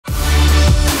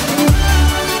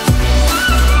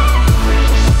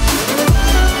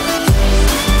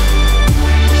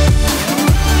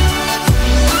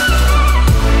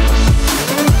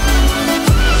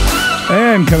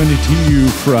coming to you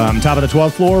from top of the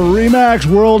 12th floor, RE/MAX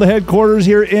World Headquarters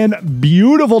here in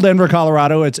beautiful Denver,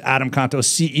 Colorado. It's Adam Contos,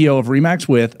 CEO of RE/MAX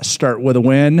with Start With a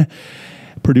Win.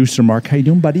 Producer Mark, how you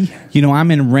doing, buddy? You know,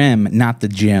 I'm in REM, not the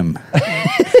gym.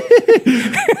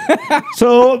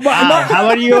 So, how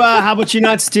about you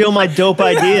not steal my dope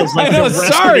ideas like the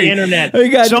rest of the internet?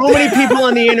 So many people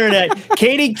on the internet.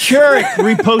 Katie Couric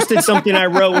reposted something I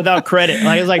wrote without credit.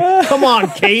 Like, I was like, come on,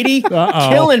 Katie,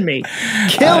 killing me.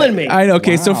 I know.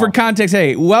 Okay, so for context,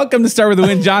 hey, welcome to Start With a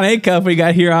Win. Jon Acuff, we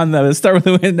got here on the Start With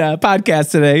a Win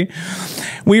podcast today.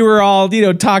 We were all,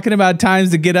 talking about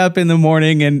times to get up in the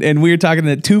morning, and we were talking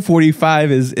that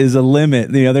 2:45 is a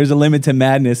limit. There's a limit to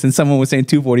madness, and someone was saying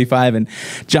 2:45, and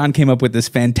Jon came up with this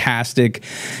fantastic,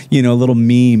 little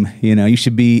meme. You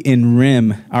should be in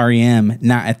REM,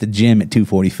 not at the gym at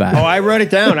 2:45. Oh, I wrote it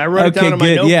down. I wrote it down on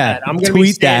my notepad. Yeah, I'm going to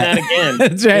be saying that again.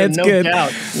 That's right. It's no good.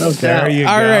 Doubt. No there doubt. You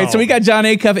All go. right, so we got Jon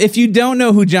Acuff. If you don't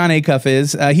know who Jon Acuff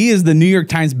is, he is the New York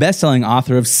Times bestselling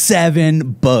author of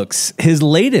 7 books. His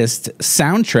latest,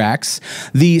 Soundtracks,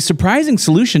 The Surprising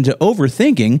Solution to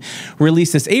Overthinking,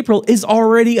 released this April, is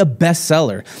already a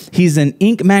bestseller. He's an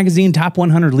Inc. magazine top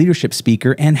 100 leadership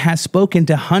speaker and has spoken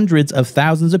to hundreds of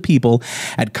thousands of people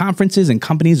at conferences and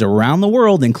companies around the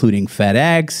world, including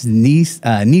FedEx,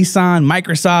 Nissan,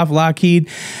 Microsoft, Lockheed,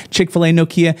 Chick-fil-A,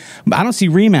 Nokia. I don't see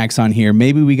RE/MAX on here.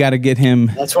 Maybe we got to get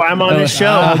him. That's why I'm on this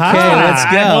show. Okay, let's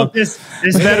go. I hope this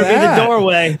better be the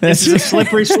doorway. This is a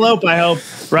slippery slope, I hope.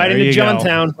 Right There into you go.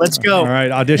 Johntown. Let's go. All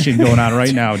right, audition going on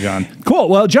right now, Jon. Cool.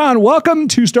 Well, Jon, welcome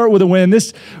to Start With a Win.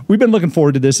 We've been looking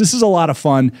forward to this. This is a lot of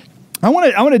fun. I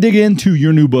want to dig into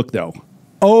your new book, though.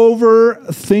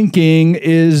 Overthinking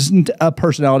isn't a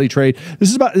personality trait.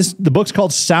 The book's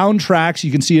called Soundtracks.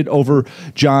 You can see it over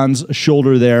Jon's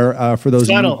shoulder there. For those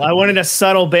subtle. I wanted a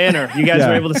subtle banner. You guys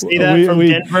were able to see that from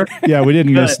Denver. Yeah, we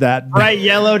didn't miss that. Bright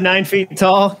yellow, 9 feet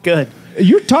tall. Good.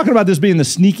 You're talking about this being the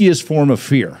sneakiest form of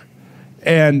fear.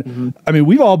 And I mean,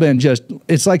 we've all been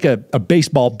it's like a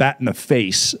baseball bat in the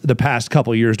face the past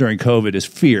couple of years during COVID is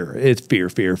fear. It's fear,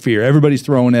 fear, fear. Everybody's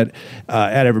throwing it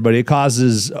at everybody. It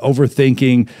causes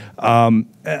overthinking.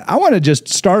 I want to just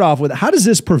start off with, how does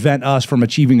this prevent us from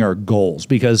achieving our goals?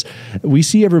 Because we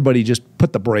see everybody just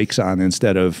put the brakes on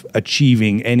instead of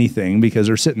achieving anything because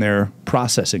they're sitting there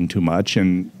processing too much.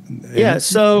 Yeah,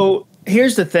 so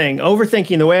here's the thing.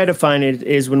 Overthinking, the way I define it,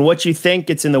 is when what you think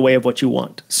gets in the way of what you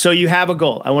want. So you have a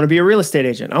goal. I want to be a real estate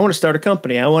agent. I want to start a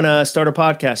company. I want to start a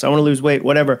podcast. I want to lose weight,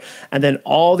 whatever. And then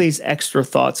all these extra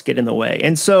thoughts get in the way.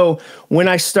 And so when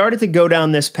I started to go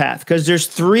down this path, because there's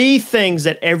 3 things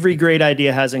that every great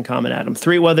idea has in common, Adam.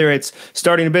 3, whether it's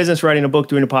starting a business, writing a book,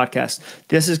 doing a podcast.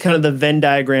 This is kind of the Venn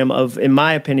diagram of, in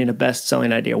my opinion, a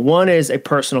best-selling idea. 1 is a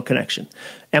personal connection.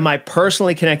 Am I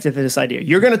personally connected to this idea?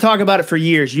 You're going to talk about it for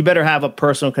years. You better have a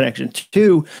personal connection.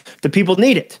 2, the people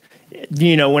need it.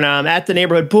 When I'm at the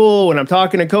neighborhood pool, when I'm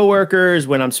talking to coworkers,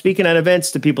 when I'm speaking at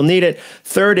events, the people need it.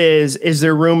 3rd is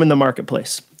there room in the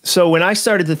marketplace? So when I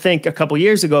started to think a couple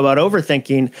years ago about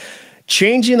overthinking,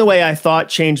 changing the way I thought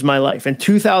changed my life. In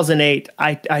 2008,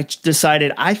 I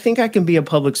decided I think I can be a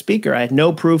public speaker. I had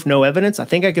no proof, no evidence. I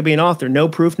think I could be an author. No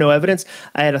proof, no evidence.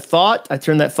 I had a thought. I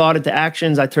turned that thought into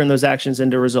actions. I turned those actions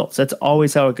into results. That's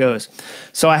always how it goes.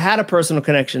 So I had a personal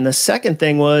connection. The second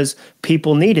thing was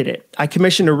people needed it. I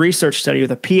commissioned a research study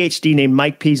with a PhD named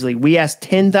Mike Peasley. We asked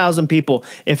 10,000 people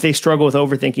if they struggle with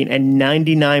overthinking, and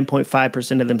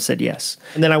 99.5% of them said yes.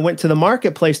 And then I went to the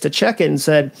marketplace to check it and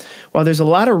said, well, there's a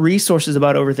lot of resources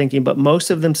about overthinking, but most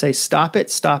of them say, stop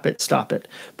it, stop it, stop it.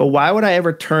 But why would I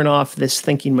ever turn off this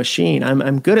thinking machine?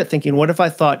 I'm good at thinking, what if I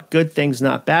thought good things,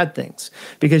 not bad things?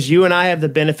 Because you and I have the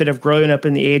benefit of growing up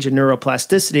in the age of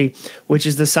neuroplasticity, which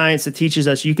is the science that teaches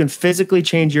us you can physically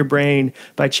change your brain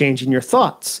by changing your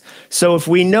thoughts. So if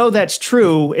we know that's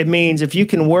true, it means if you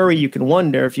can worry, you can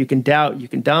wonder. If you can doubt, you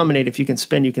can dominate. If you can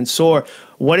spin, you can soar.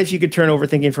 What if you could turn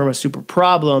overthinking from a super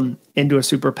problem into a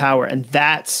superpower? And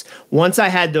that's, once I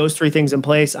had those 3 things in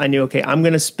place, I knew, okay, I'm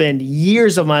going to spend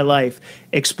years of my life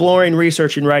exploring,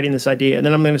 researching, writing this idea. And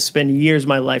then I'm going to spend years of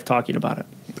my life talking about it.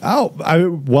 Oh,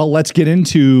 well, let's get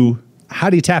into, how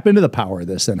do you tap into the power of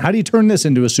this then? How do you turn this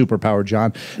into a superpower,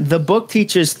 Jon? The book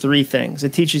teaches 3 things.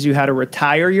 It teaches you how to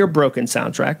retire your broken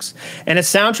soundtracks. And a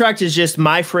soundtrack is just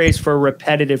my phrase for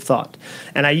repetitive thought.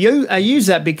 And I use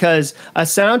that because a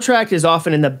soundtrack is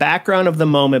often in the background of the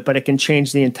moment, but it can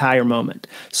change the entire moment.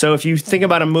 So if you think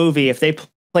about a movie, if they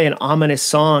play an ominous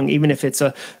song, even if it's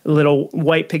a little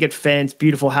white picket fence,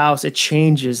 beautiful house, it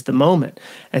changes the moment.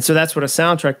 And so that's what a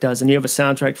soundtrack does. And you have a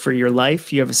soundtrack for your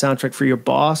life. You have a soundtrack for your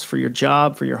boss, for your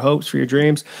job, for your hopes, for your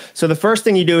dreams. So the first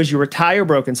thing you do is you retire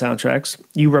broken soundtracks,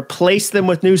 you replace them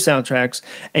with new soundtracks,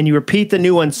 and you repeat the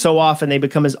new ones so often they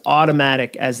become as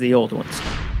automatic as the old ones.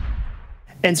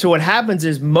 And so what happens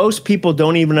is most people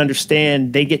don't even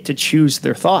understand they get to choose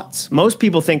their thoughts. Most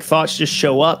people think thoughts just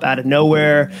show up out of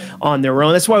nowhere on their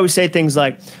own. That's why we say things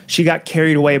like, she got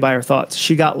carried away by her thoughts.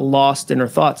 She got lost in her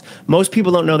thoughts. Most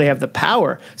people don't know they have the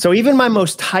power. So even my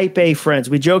most type A friends,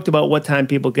 we joked about what time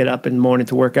people get up in the morning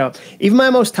to work out. Even my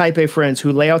most type A friends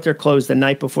who lay out their clothes the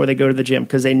night before they go to the gym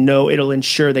because they know it'll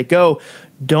ensure they go,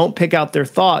 don't pick out their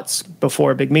thoughts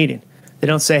before a big meeting. They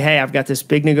don't say, hey, I've got this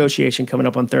big negotiation coming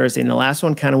up on Thursday, and the last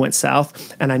one kind of went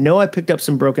south, and I know I picked up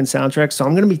some broken soundtracks, so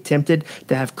I'm going to be tempted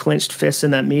to have clenched fists in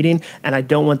that meeting, and I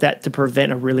don't want that to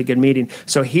prevent a really good meeting.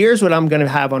 So here's what I'm going to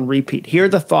have on repeat. Here are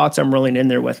the thoughts I'm rolling in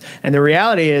there with. And the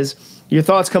reality is your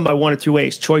thoughts come by one of two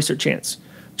ways, choice or chance.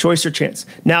 Choice or chance.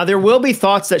 Now, there will be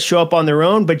thoughts that show up on their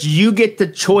own, but you get the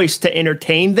choice to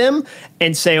entertain them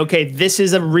and say, okay, this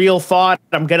is a real thought.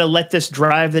 I'm going to let this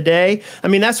drive the day. I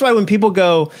mean, that's why when people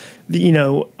go,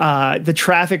 the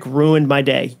traffic ruined my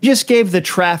day. You just gave the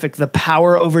traffic the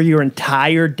power over your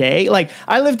entire day. Like,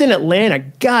 I lived in Atlanta.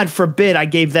 God forbid I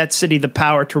gave that city the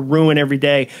power to ruin every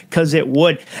day, because it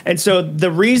would. And so the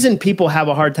reason people have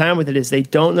a hard time with it is they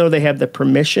don't know they have the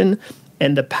permission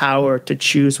and the power to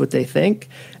choose what they think,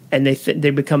 and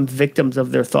they become victims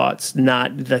of their thoughts,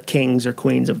 not the kings or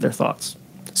queens of their thoughts.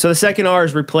 So the second R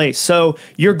is replace. So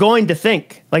you're going to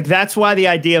think. Like, that's why the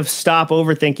idea of stop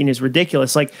overthinking is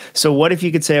ridiculous. Like, so what if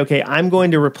you could say, okay, I'm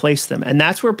going to replace them? And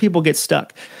that's where people get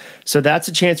stuck. So that's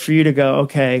a chance for you to go,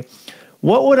 okay,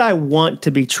 what would I want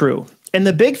to be true? And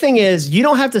the big thing is, you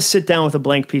don't have to sit down with a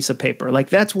blank piece of paper. Like,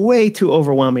 that's way too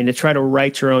overwhelming to try to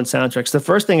write your own soundtracks. The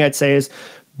first thing I'd say is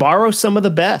borrow some of the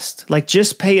best. Like,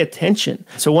 just pay attention.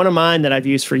 So one of mine that I've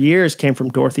used for years came from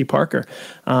Dorothy Parker.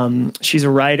 She's a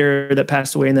writer that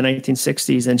passed away in the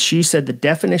 1960s. And she said the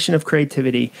definition of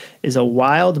creativity is a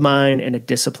wild mind and a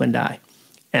disciplined eye.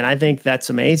 And I think that's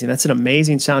amazing. That's an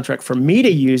amazing soundtrack for me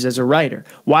to use as a writer.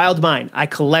 Wild mind. I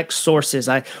collect sources.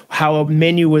 How a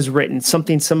menu was written,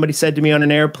 something somebody said to me on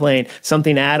an airplane,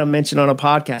 something Adam mentioned on a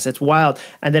podcast. It's wild.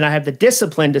 And then I have the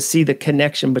discipline to see the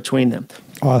connection between them.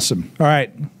 Awesome. All right.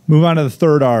 Move on to the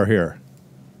third R here.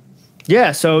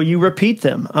 Yeah, so you repeat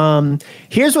them.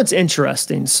 Here's what's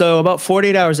interesting. So about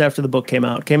 48 hours after the book came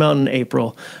out in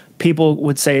April, people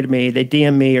would say to me, they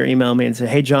DM me or email me and say,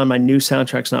 hey, John, my new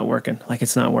soundtrack's not working. Like,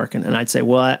 it's not working. And I'd say,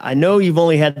 well, I know you've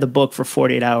only had the book for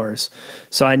 48 hours,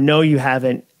 so I know you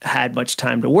haven't had much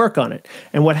time to work on it.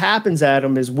 And what happens,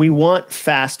 Adam, is we want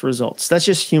fast results. That's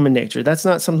just human nature. That's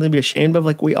not something to be ashamed of.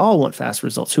 Like, we all want fast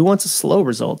results. Who wants a slow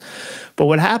result? But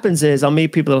what happens is I'll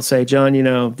meet people that'll say, John,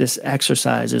 this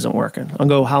exercise isn't working. I'll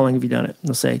go, how long have you done it?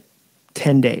 They'll say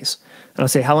 10 days. And I'll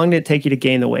say, how long did it take you to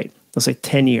gain the weight? They'll say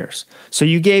 10 years. So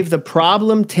you gave the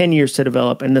problem 10 years to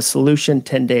develop and the solution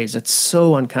 10 days. That's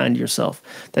so unkind to yourself.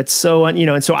 That's so,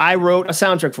 and so I wrote a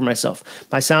soundtrack for myself.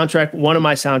 One of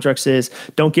my soundtracks is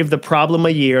don't give the problem a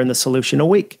year and the solution a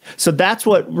week. So that's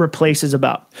what replace is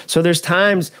about. So there's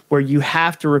times where you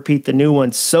have to repeat the new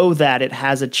one so that it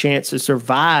has a chance to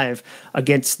survive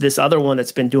against this other one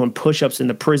that's been doing push-ups in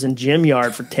the prison gym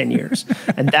yard for 10 years.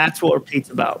 And that's what repeat's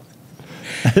about.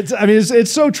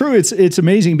 It's so true. It's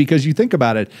amazing because you think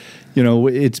about it.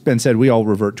 It's been said we all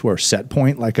revert to our set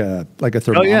point, like a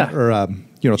thermometer or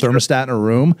thermostat in a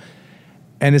room,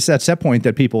 and it's that set point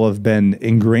that people have been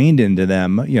ingrained into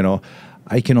them.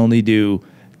 I can only do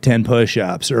 10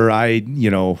 push-ups, or I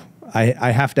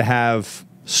have to have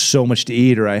so much to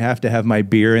eat, or I have to have my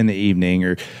beer in the evening,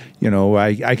 or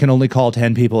I can only call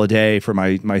 10 people a day for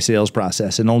my sales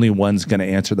process, and only one's going to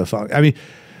answer the phone. I mean,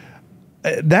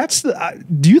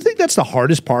 do you think that's the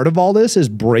hardest part of all this, is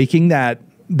breaking that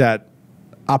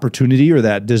opportunity or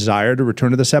that desire to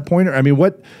return to the set point? I mean,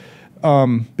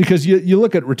 because you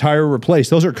look at retire,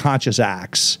 replace, those are conscious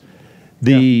acts.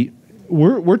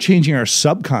 We're changing our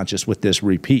subconscious with this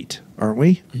repeat, aren't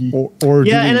we?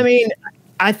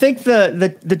 I think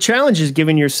the challenge is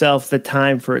giving yourself the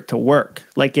time for it to work,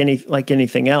 like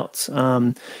anything else.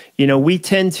 We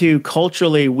tend to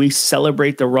culturally, we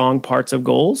celebrate the wrong parts of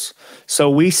goals. So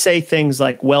we say things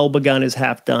like, well begun is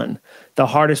half done. The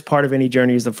hardest part of any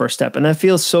journey is the first step. And that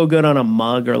feels so good on a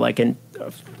mug or like a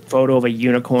photo of a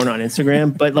unicorn on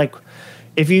Instagram. But like,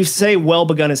 if you say well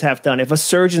begun is half done, if a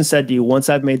surgeon said to you, once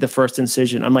I've made the first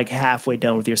incision, I'm like halfway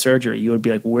done with your surgery, you would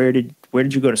be like, where did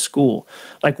you go to school?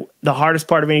 Like, the hardest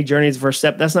part of any journey is the first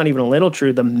step. That's not even a little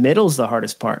true. The middle's the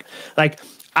hardest part. Like,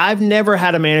 I've never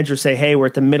had a manager say, hey, we're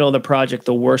at the middle of the project,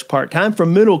 the worst part. Time for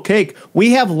middle cake.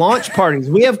 We have launch parties.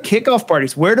 We have kickoff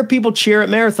parties. Where do people cheer at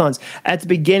marathons? At the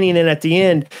beginning and at the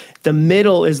end. The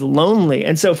middle is lonely.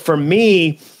 And so for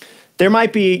me, there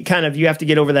might be kind of, you have to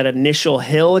get over that initial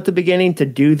hill at the beginning to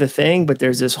do the thing, but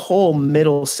there's this whole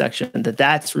middle section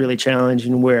that's really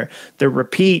challenging, where the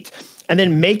repeat and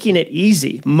then making it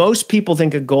easy. Most people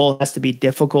think a goal has to be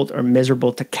difficult or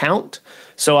miserable to count.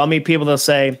 So I'll meet people, they'll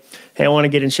say, hey, I want to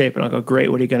get in shape. And I'll go, great,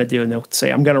 what are you going to do? And they'll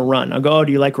say, I'm going to run. I'll go, oh,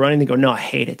 do you like running? They go, no, I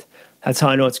hate it. That's how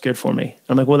I know it's good for me.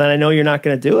 I'm like, well, then I know you're not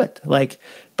going to do it.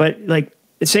 But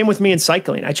same with me in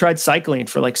cycling. I tried cycling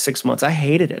for like 6 months. I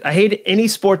hated it. I hate any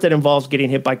sport that involves getting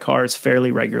hit by cars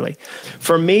fairly regularly.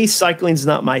 For me, cycling's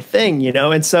not my thing, you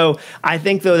know? And so I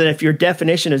think, though, that if your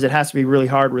definition is it has to be really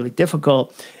hard, really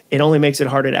difficult, it only makes it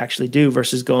harder to actually do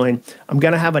versus going, I'm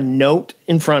going to have a note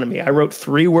in front of me. I wrote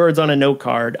 3 words on a note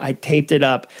card. I taped it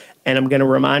up, and I'm going to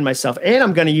remind myself, and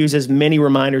I'm going to use as many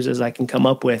reminders as I can come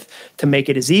up with to make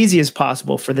it as easy as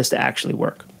possible for this to actually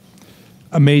work.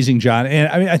 Amazing, Jon. And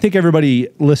I mean, I think everybody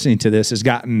listening to this has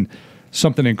gotten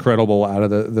something incredible out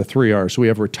of the 3 R's. So we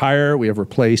have retire, we have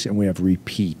replace, and we have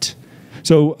repeat.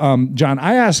 So, Jon,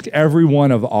 I ask every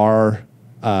one of our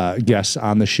guests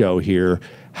on the show here,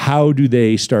 how do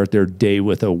they start their day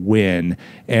with a win?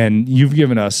 And you've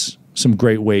given us some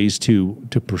great ways to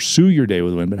pursue your day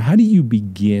with a win, but how do you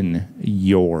begin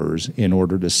yours in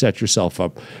order to set yourself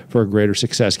up for a greater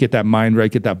success? Get that mind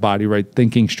right, get that body right,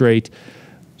 thinking straight.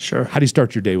 Sure. How do you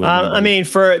start your day with? I mean,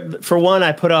 for one,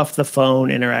 I put off the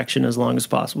phone interaction as long as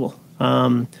possible.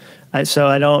 So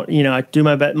I don't, I do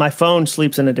my bed. My phone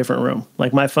sleeps in a different room.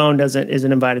 Like, my phone isn't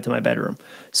invited to my bedroom,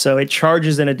 so it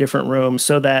charges in a different room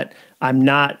so that I'm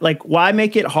not like, why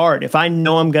make it hard? If I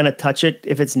know I'm going to touch it,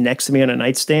 if it's next to me on a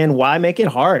nightstand, why make it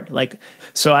hard? Like,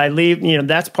 so I leave,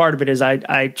 that's part of it is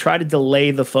I try to delay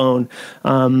the phone.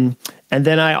 And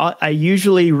then I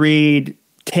usually read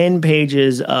 10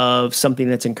 pages of something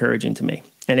that's encouraging to me.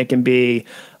 And it can be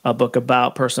a book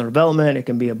about personal development. It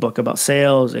can be a book about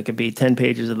sales. It could be 10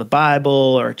 pages of the Bible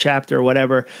or a chapter or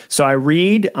whatever. So I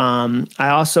read. I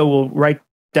also will write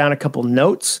down a couple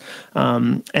notes.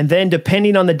 And then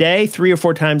depending on the day, 3 or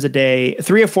 4 times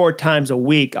a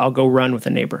week, I'll go run with a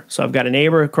neighbor. So I've got a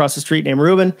neighbor across the street named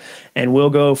Ruben, and we'll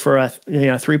go for a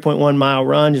 3.1 mile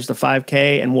run, just a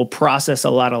 5K, and we'll process a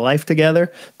lot of life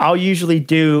together. I'll usually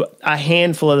do a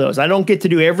handful of those. I don't get to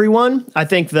do every one. I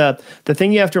think the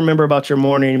thing you have to remember about your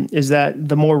morning is that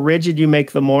the more rigid you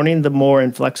make the morning, the more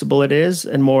inflexible it is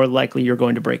and more likely you're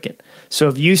going to break it. So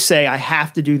if you say, I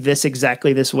have to do this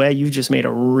exactly this way, you've just made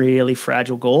a really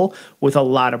fragile goal with a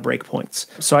lot of break points.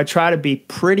 So I try to be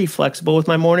pretty flexible with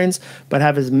my mornings, but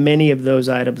have as many of those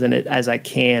items in it as I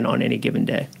can on any given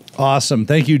day. Awesome.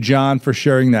 Thank you, Jon, for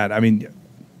sharing that. I mean,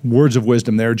 words of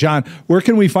wisdom there. Jon, where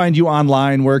can we find you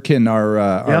online? Where can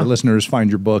our listeners find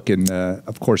your book? And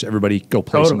of course, everybody go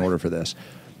place an order for this.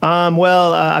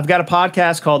 I've got a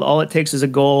podcast called All It Takes Is a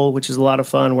Goal, which is a lot of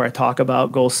fun, where I talk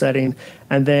about goal setting.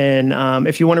 And then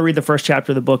if you want to read the first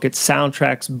chapter of the book, it's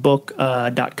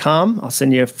soundtracksbook.com. I'll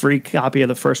send you a free copy of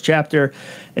the first chapter.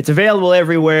 It's available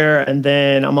everywhere. And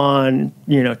then I'm on,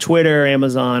 Twitter,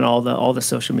 Amazon, all the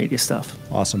social media stuff.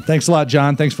 Awesome. Thanks a lot,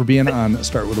 Jon. Thanks for being on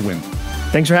Start With a Win.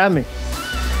 Thanks for having me.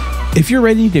 If you're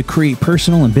ready to create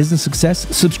personal and business success,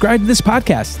 subscribe to this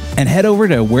podcast and head over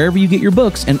to wherever you get your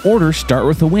books and order Start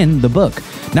With a Win, the book.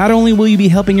 Not only will you be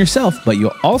helping yourself, but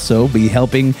you'll also be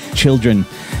helping children.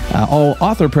 All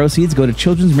author proceeds go to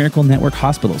Children's Miracle Network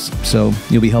hospitals, so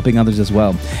you'll be helping others as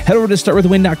well. Head over to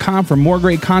startwithawin.com for more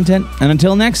great content, and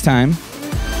until next time,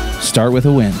 start with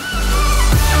a win.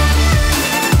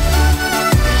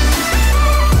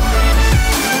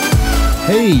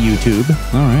 Hey, YouTube.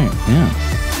 All right, yeah.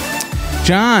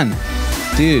 Jon,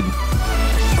 dude,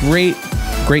 great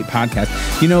podcast.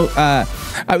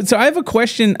 So I have a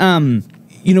question. Can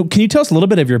you tell us a little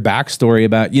bit of your backstory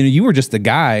about, you were just a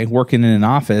guy working in an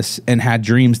office and had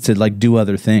dreams to do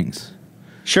other things?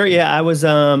 Sure. Yeah, I was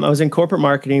in corporate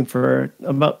marketing for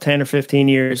about 10 or 15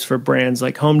 years for brands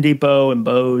like Home Depot and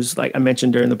Bose, like I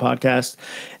mentioned during the podcast.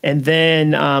 And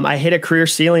then I hit a career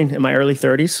ceiling in my early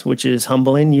 30s, which is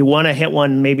humbling. You want to hit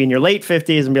one maybe in your late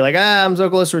 50s and be like, I'm so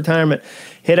close to retirement.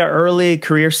 hit an early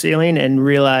career ceiling and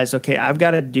realized, okay, I've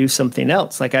got to do something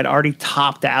else. Like I'd already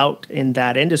topped out in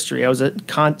that industry. I was a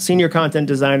senior content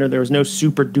designer. There was no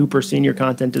super duper senior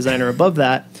content designer above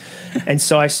that. And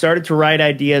so I started to write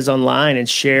ideas online and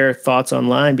share thoughts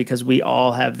online because we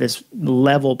all have this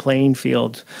level playing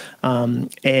field.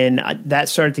 That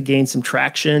started to gain some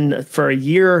traction. For a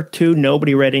year or two,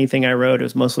 nobody read anything I wrote. It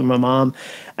was mostly my mom.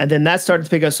 And then that started to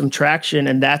pick up some traction.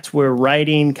 And that's where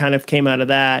writing kind of came out of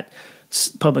that.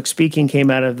 Public speaking came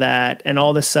out of that. And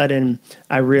all of a sudden,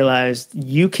 I realized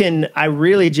I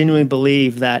really genuinely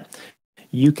believe that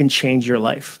you can change your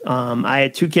life. I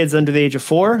had 2 kids under the age of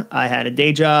 4. I had a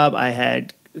day job. I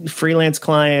had freelance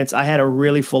clients. I had a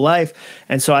really full life.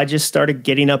 And so I just started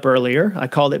getting up earlier. I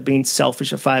called it being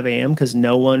selfish at 5 a.m. because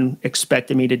no one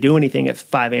expected me to do anything at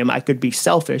 5 a.m. I could be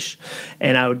selfish.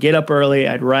 And I would get up early,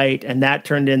 I'd write, and that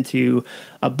turned into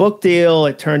a book deal.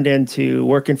 It turned into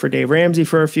working for Dave Ramsey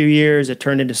for a few years. It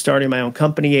turned into starting my own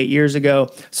company 8 years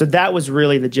ago. So that was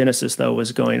really the genesis, though,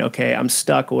 was going, okay, I'm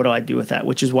stuck. What do I do with that?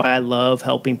 Which is why I love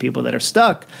helping people that are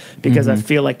stuck, because I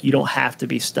feel like you don't have to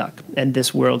be stuck. And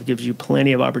this world gives you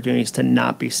plenty of opportunities to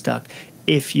not be stuck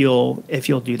if you'll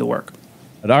do the work.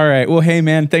 All right. Well, hey,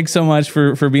 man, thanks so much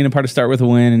for being a part of Start With a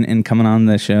Win and coming on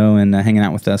the show and hanging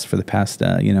out with us for the past,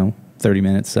 30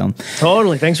 minutes. So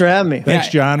totally. Thanks for having me. Thanks,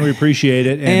 John. We appreciate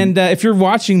it. And if you're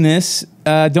watching this,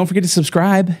 don't forget to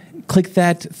subscribe. Click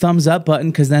that thumbs up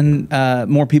button because then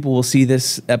more people will see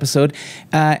this episode.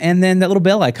 And then that little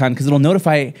bell icon because it'll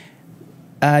notify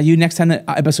you next time the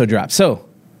episode drops. So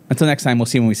until next time, we'll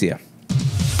see you when we see you.